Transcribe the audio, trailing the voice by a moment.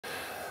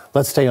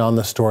Let's stay on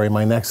the story.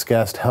 My next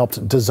guest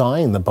helped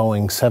design the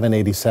Boeing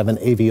 787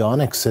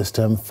 avionics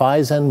system.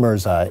 Faizan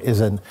Mirza is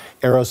an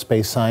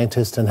aerospace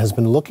scientist and has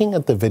been looking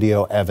at the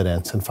video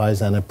evidence. And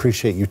Faizan, I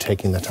appreciate you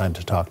taking the time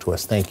to talk to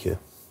us. Thank you.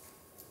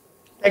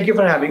 Thank you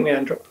for having me,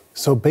 Andrew.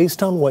 So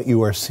based on what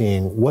you are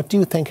seeing, what do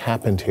you think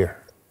happened here?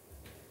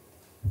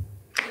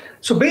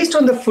 So based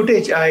on the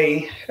footage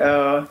I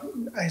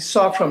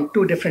saw from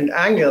two different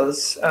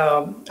angles,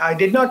 I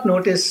did not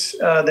notice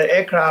the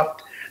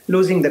aircraft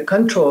losing the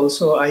control,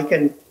 so I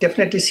can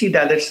definitely see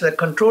that it's a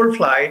controlled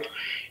flight,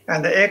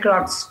 and the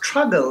aircraft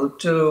struggled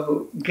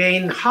to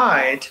gain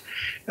height.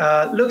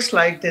 Looks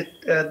like that.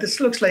 This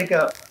looks like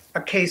a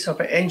case of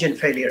an engine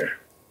failure.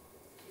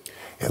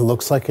 It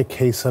looks like a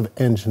case of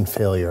engine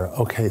failure.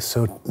 Okay,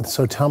 so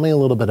tell me a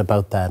little bit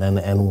about that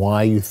and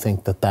why you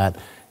think that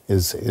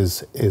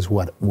is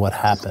what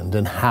happened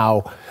and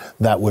how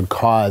that would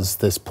cause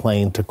this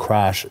plane to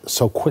crash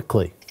so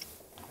quickly.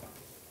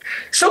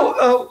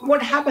 So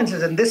what happens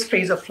is in this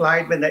phase of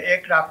flight, when the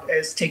aircraft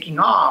is taking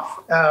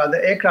off,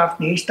 the aircraft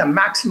needs the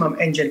maximum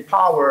engine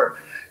power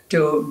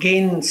to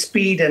gain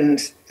speed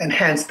and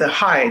enhance the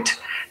height,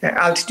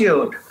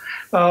 altitude.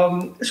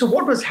 So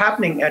what was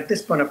happening at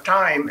this point of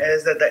time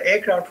is that the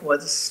aircraft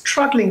was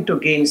struggling to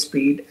gain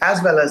speed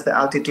as well as the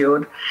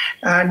altitude,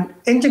 and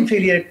engine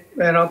failure,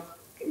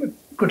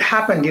 could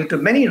happen due to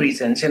many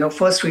reasons.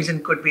 First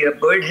reason could be a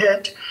bird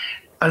hit.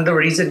 Another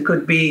reason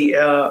could be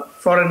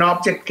foreign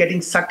object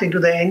getting sucked into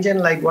the engine,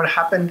 like what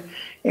happened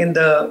in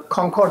the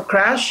Concorde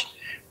crash.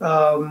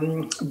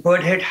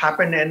 Bird hit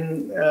happened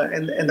in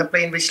the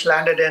plane which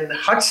landed in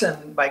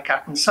Hudson by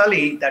Captain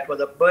Sully. That was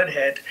a bird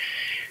hit.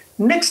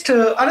 Next,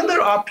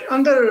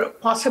 another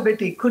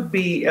possibility could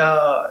be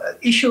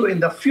issue in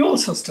the fuel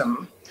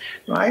system,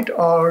 right?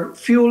 Or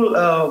fuel,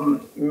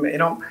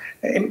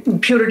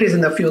 impurities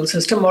in the fuel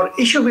system, or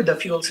issue with the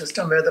fuel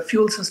system where the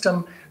fuel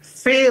system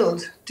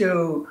failed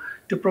to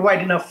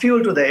provide enough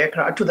fuel to the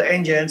aircraft, to the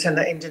engines, and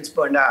the engines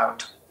burned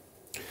out.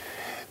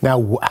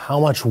 Now, how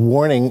much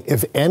warning,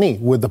 if any,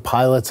 would the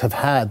pilots have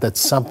had that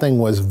something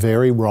was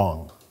very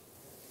wrong?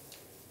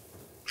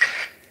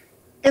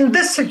 In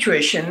this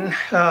situation,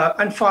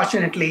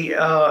 unfortunately,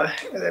 the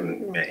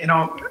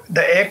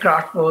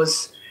aircraft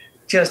was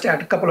just at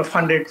a couple of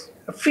hundred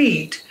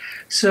feet,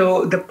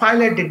 so the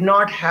pilot did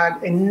not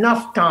have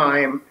enough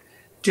time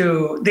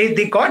to.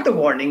 They got the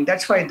warning.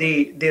 That's why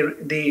they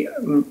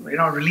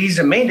released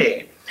a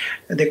mayday.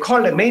 They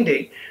called a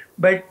mayday,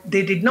 but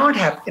they did not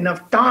have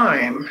enough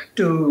time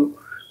to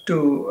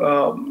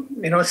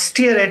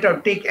steer it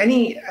or take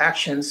any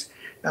actions.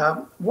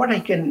 What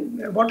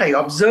I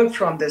observed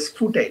from this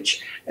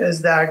footage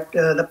is that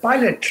the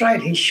pilot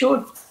tried. He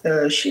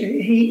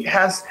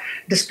has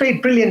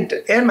displayed brilliant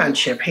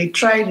airmanship. He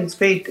tried his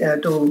best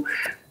to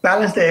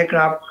balance the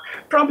aircraft.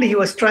 Probably he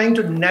was trying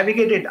to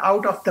navigate it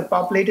out of the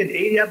populated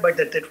area, but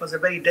that it was a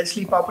very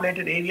densely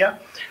populated area.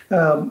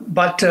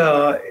 But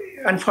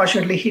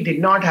unfortunately, he did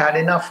not have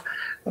enough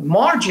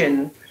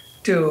margin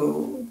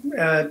to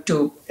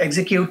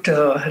execute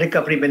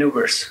recovery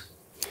maneuvers.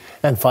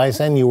 And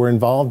Faizan, you were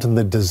involved in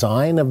the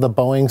design of the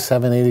Boeing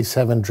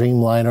 787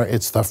 Dreamliner.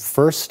 It's the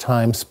first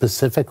time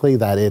specifically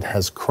that it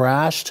has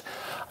crashed.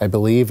 I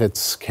believe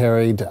it's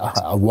carried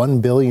 1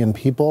 billion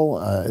people.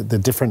 The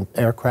different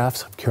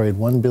aircrafts have carried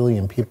 1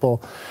 billion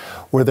people.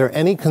 Were there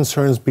any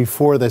concerns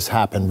before this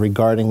happened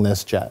regarding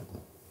this jet?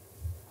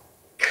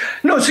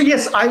 No, so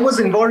yes, I was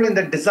involved in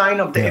the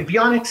design of the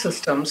avionics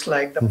systems,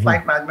 like the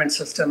flight management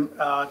system,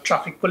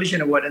 traffic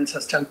collision avoidance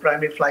system,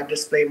 primary flight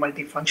display,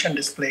 multifunction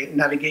display,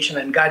 navigation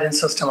and guidance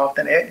system of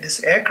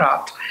this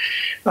aircraft.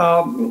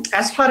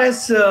 As far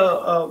as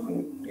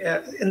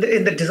in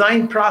the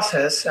design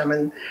process,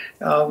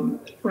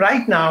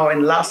 right now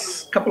in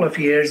last couple of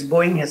years,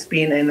 Boeing has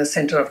been in the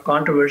center of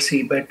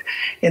controversy. But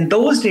in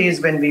those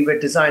days when we were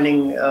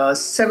designing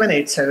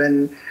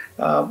 787,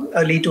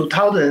 early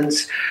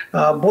 2000s,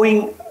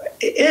 Boeing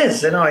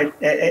is,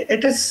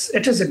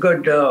 it is a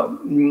good,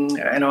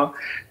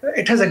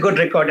 it has a good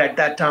record at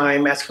that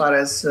time as far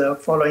as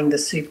following the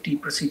safety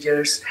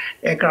procedures,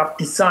 aircraft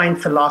design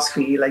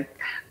philosophy. Like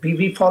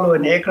we follow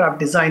an aircraft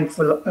design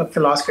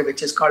philosophy,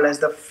 which is called as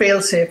the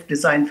fail-safe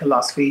design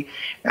philosophy,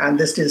 and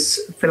this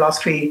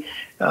philosophy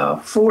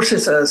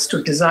forces us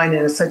to design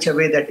in such a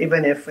way that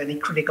even if any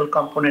critical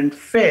component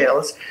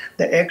fails,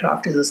 the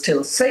aircraft is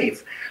still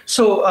safe.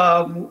 So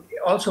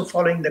also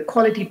following the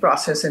quality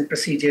process and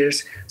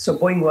procedures. So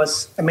Boeing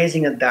was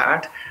amazing at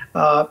that.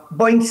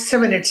 Boeing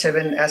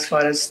 787, as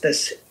far as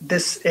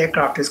this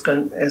aircraft is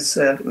concerned,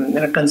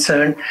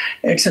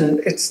 it's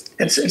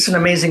an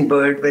amazing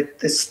bird with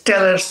the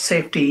stellar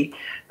safety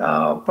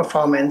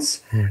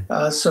performance.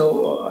 I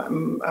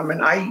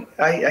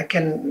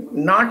can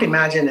not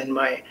imagine in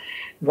my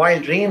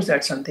wild dreams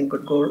that something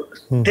could go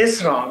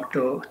this wrong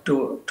to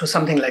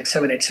something like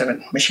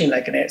 787, machine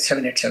like an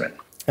 787.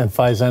 And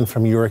Faizan,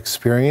 from your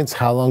experience,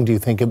 how long do you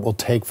think it will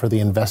take for the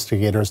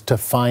investigators to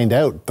find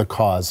out the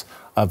cause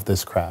of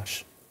this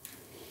crash?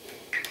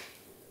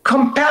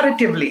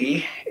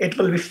 Comparatively, it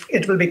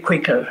will be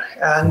quicker,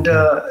 and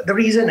the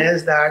reason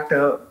is that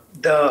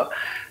the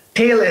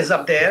tail is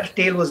up there.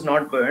 Tail was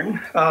not burned.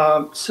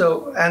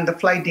 And the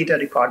flight data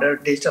recorder,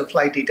 digital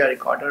flight data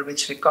recorder,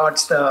 which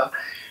records the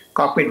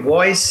cockpit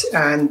voice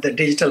and the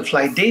digital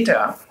flight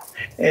data,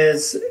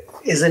 is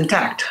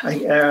intact.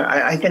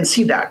 I can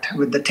see that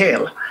with the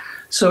tail.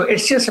 So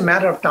it's just a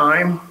matter of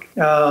time.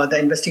 The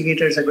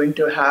investigators are going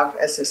to have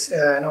access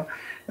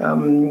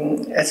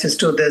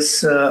to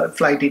this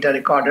flight data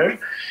recorder,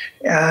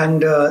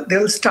 and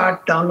they'll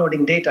start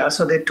downloading data.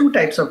 So there are two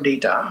types of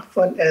data.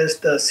 One is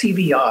the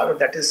CVR,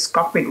 that is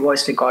cockpit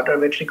voice recorder,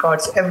 which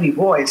records every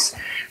voice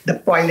the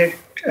pilot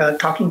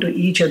talking to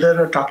each other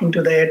or talking to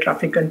the air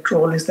traffic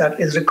control is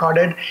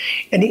recorded.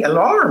 Any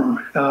alarm,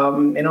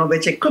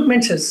 which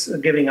equipment is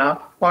giving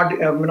up,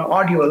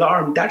 audio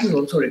alarm, that is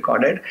also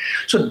recorded.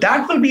 So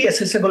that will be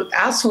accessible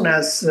as soon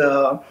as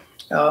the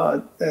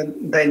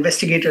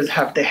investigators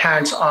have their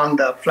hands on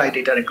the flight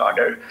data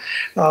recorder.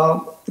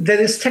 There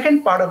is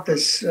second part of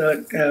this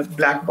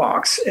black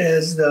box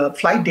is the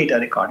flight data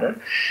recorder,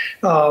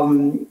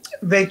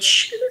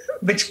 which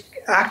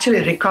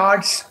actually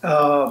records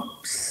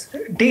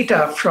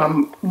data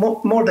from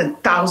more than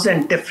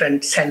 1,000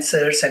 different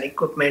sensors and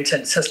equipments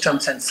and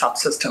systems and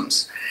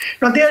subsystems.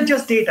 Now, they are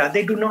just data.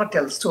 They do not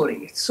tell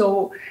story.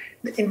 So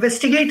the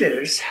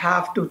investigators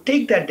have to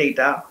take that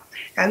data,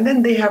 and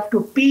then they have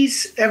to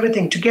piece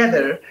everything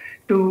together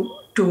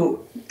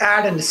to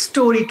add a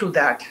story to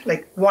that,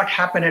 like what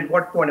happened at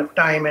what point of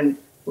time, and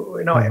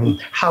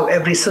how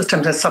every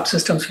systems and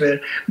subsystems were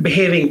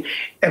behaving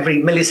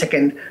every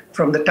millisecond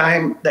from the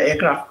time the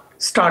aircraft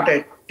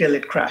started till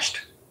it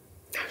crashed.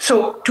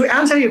 So to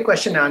answer your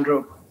question,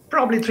 Andrew,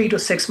 probably 3 to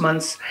 6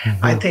 months,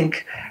 I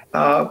think,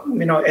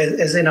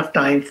 is enough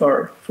time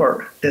for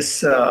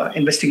this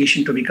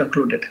investigation to be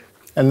concluded.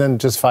 And then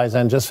just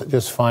Faizan,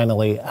 just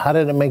finally, how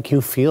did it make you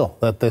feel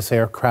that this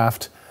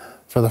aircraft,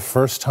 for the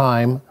first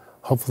time,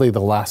 hopefully the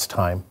last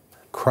time,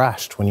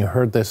 crashed when you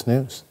heard this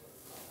news?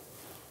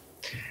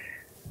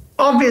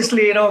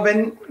 Obviously,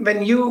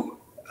 when you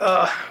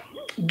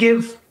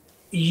give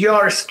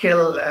your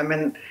skill,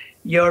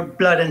 your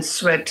blood and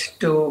sweat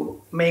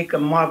to make a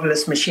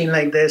marvelous machine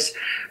like this,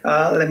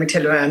 let me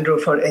tell you, Andrew,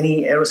 for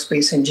any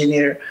aerospace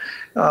engineer,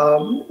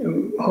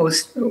 when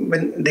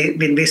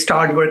they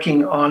start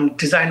working on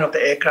design of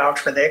the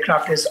aircraft, when the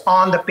aircraft is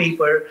on the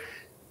paper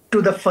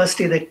to the first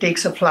day that it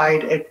takes a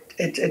flight,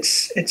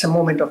 it's a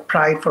moment of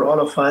pride for all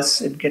of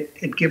us.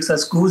 It gives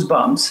us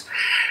goosebumps.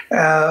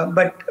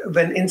 But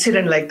when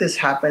incident like this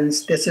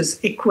happens, this is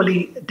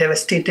equally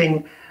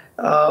devastating,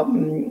 a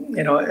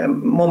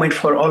moment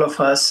for all of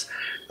us.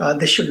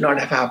 This should not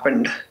have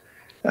happened.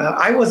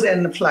 I was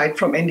in a flight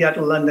from India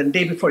to London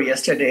day before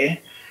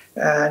yesterday.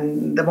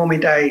 And the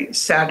moment I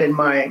sat in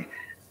my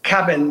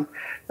cabin,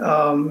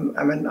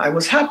 I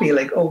was happy,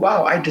 like, oh,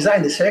 wow, I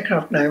designed this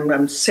aircraft and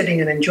I'm sitting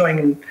and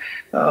enjoying,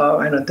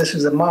 this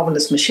is a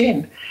marvelous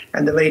machine.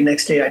 And the very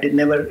next day, I did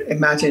never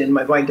imagine in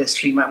my wildest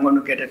dream I'm going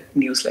to get a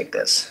news like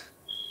this.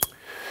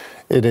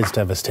 It is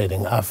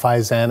devastating.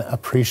 Faizan,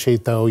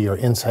 appreciate, though, your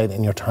insight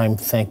and your time.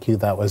 Thank you.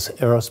 That was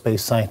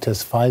aerospace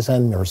scientist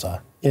Faizan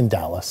Mirza in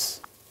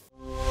Dallas.